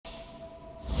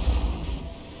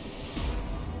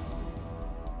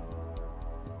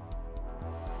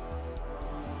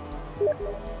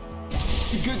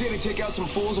It's a good day to take out some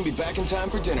fools and be back in time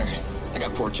for dinner. I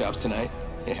got pork chops tonight.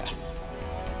 Yeah.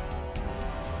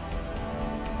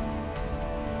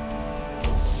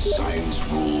 Science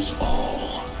rules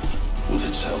all. With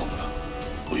its help,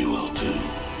 we will too.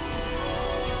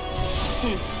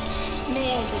 Me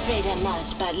ain't afraid of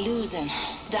much, but losing,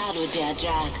 that would be a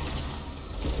drag.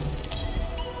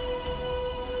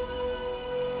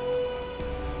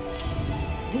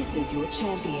 This is your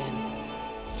champion.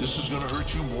 This is gonna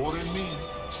hurt you more than me.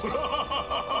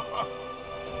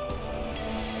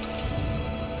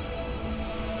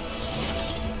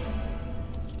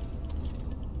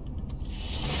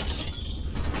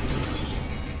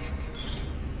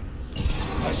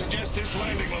 I suggest this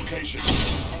landing location.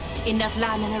 Enough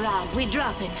lambing around, we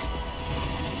dropping.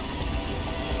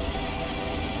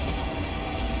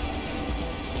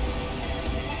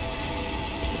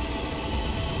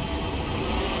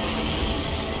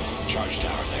 Charge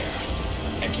tower there.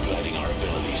 Expediting our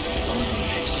abilities only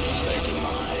hastens their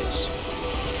demise.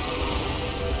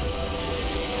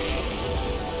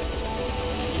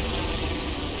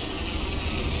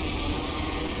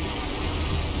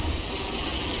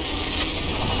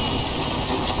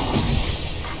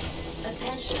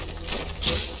 Attention.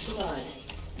 Blood.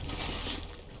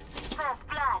 First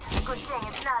blood, good thing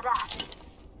it's not us.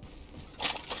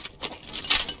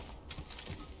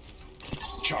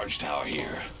 Charge tower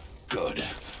here. Good.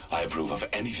 I approve of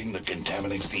anything that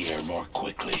contaminates the air more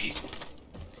quickly.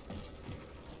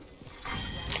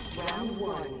 Round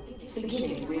 1.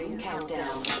 Beginning ring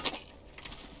countdown.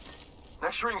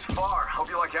 Next ring's far. Hope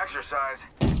you like exercise.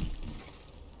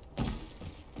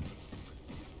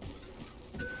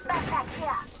 Backpack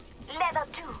here. Level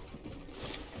 2.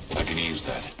 I can use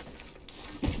that.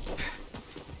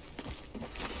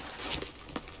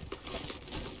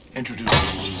 Introducing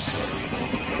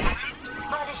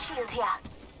Body shield here.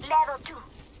 Level 2.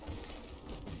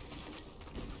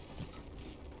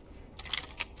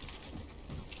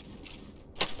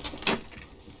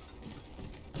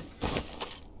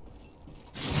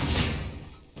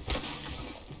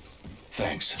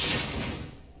 Thanks.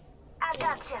 I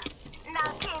got you.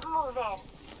 Now keep moving.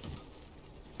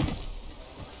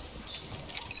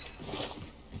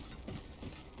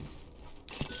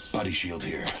 Body shield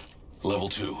here. Level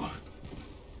 2.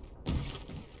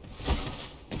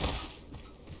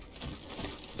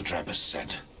 The trap is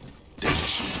set. Danger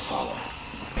soon to follow.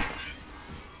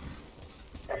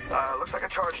 Looks like a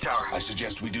charge tower. I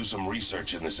suggest we do some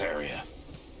research in this area.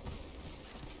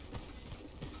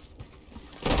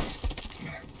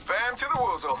 Bam to the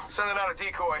woozle. Sending out a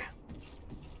decoy.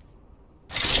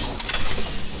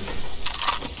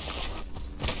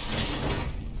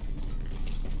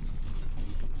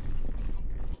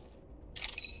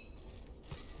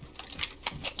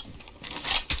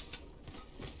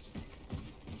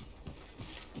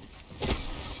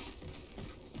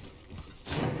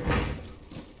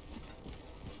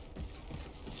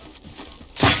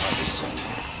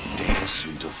 Data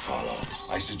soon to follow.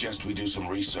 I suggest we do some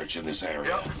research in this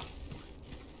area. Yep.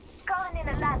 Calling in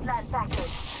a lifeline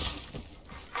package.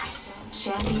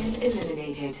 Champion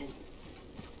eliminated.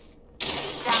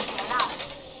 Champion up.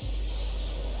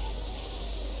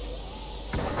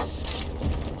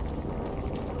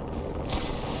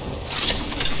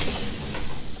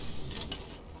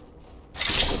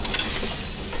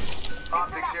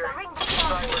 Optics here.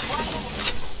 Sniper.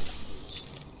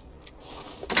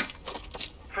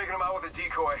 Faking him out with a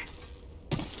decoy.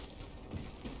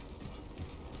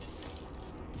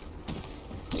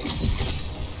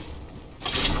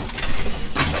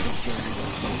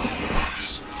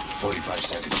 Relax. 45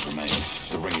 seconds remain.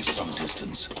 The ring is some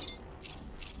distance.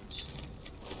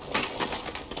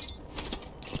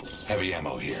 Heavy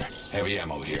ammo here. Heavy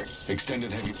ammo here.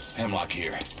 Extended heavy hemlock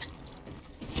here.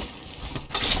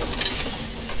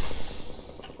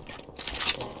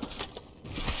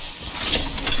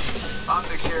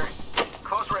 Optics here.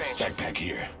 Close range. Backpack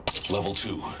here. Level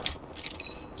 2.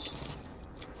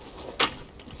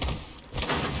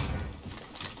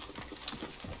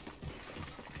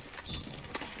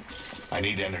 I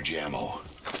need energy ammo.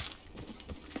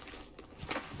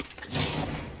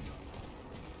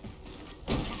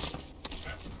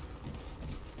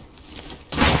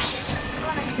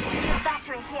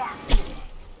 Battery here.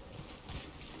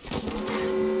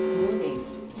 Warning.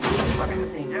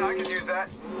 Closing. Yeah, I could use that.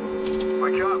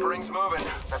 Wake up, ring's moving.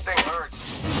 That thing hurts.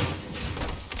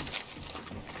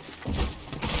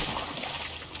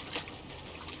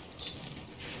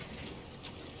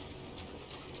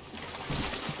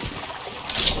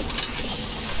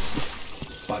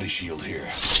 Body shield here.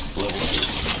 Level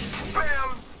 2.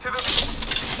 Bam! To the...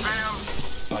 Bam!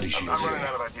 Body I'm shield running here.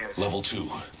 out of ideas. Level 2.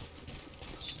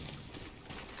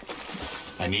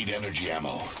 I need energy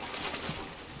ammo.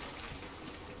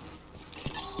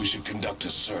 We should conduct a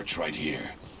search right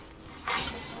here.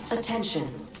 Attention.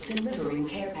 Delivering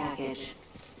care package.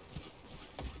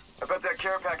 I bet that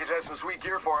care package has some sweet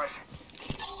gear for us.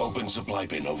 Open supply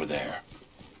bin over there.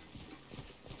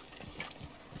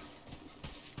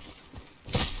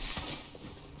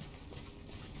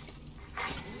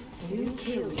 New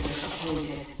kill leader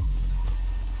appointed.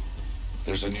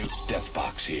 There's a new death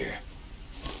box here.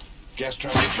 Gas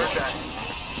trap Check deployed. that.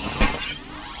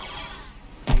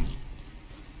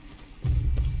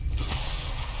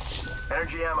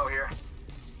 Energy ammo here.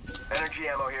 Energy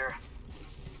ammo here.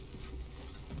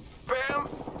 Bam!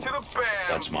 To the bam!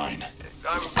 That's mine.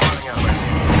 I'm running out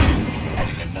of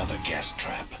Adding another gas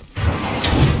trap.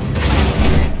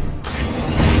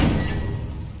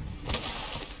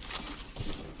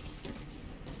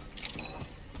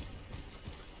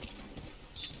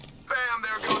 Bam!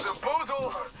 There goes a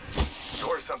boozle!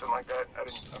 Or something like that. I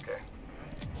didn't... Okay.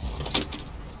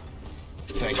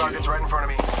 Thank Target's you. right in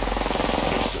front of me.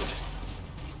 Understood.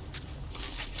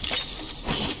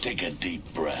 Take a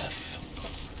deep breath.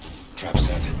 Trap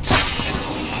set.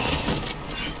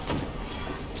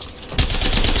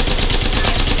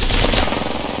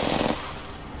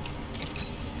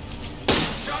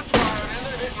 Shots fired and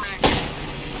they're hitting me.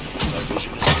 My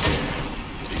vision is clear.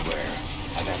 Beware.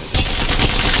 I've added a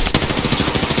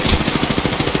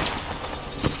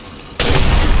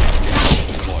gas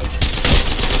deployed.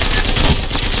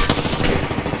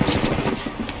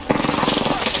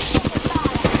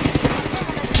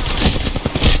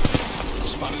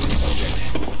 Spotted a subject.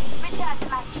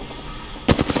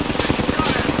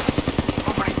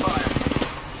 Opening fire.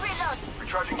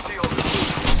 Recharging shield.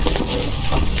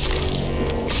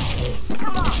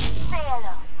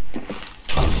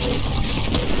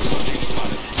 Subject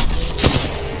spotted.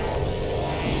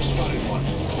 Spotted one.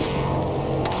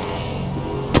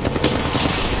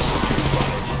 Subject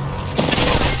spotted.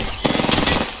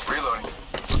 Reloading.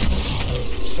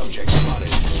 Subject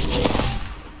spotted.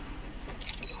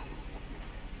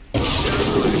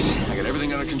 Relax. I got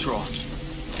everything under control.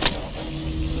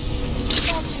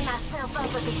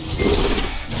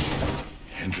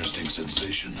 Interesting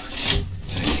sensation.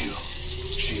 Thank you.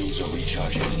 Shields are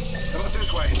recharging. How about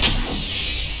this way?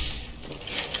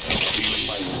 Feeling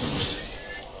my wounds.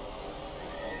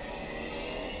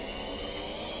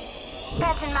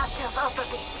 Patching myself up a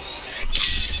bit.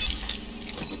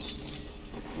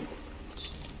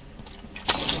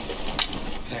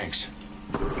 Thanks.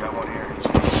 Got one here.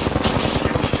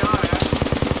 Shot at.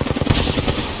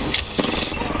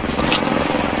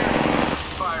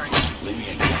 Firing. Leaving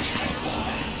a gas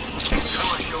Got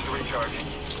my shield to recharge.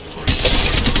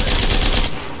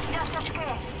 Just a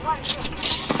scratch. 1 second.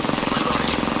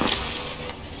 trap.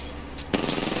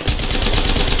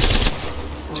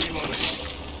 Reloading.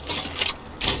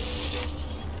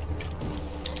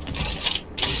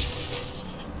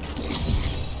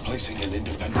 Placing an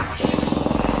independent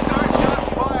fence. Darn shots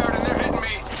fired and they're hitting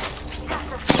me.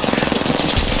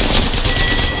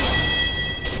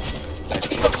 That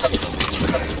kills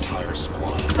the entire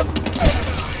squad.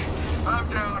 I'm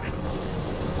down.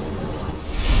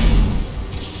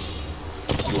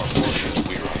 You are fortunate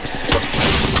we are on the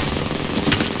same.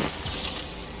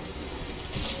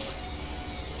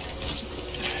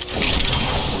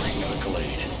 Offering medical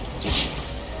aid.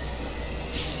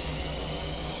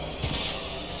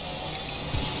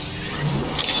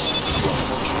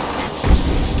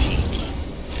 Safe team.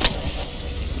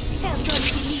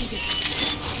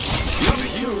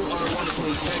 You are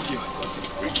wonderful. Thank you.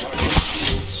 Recharging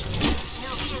shields.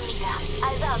 New kill leader.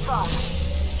 Eyes out, boss.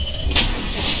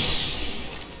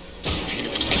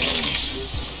 Healing my wounds.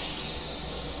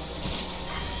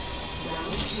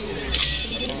 Round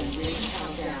 2. Beginning ring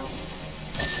countdown.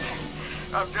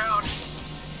 I'm down.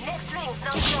 Next ring's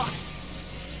not close.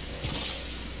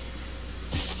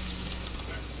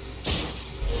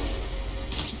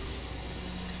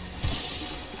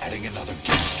 Adding another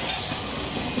gas trap.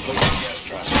 Placing gas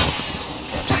trap.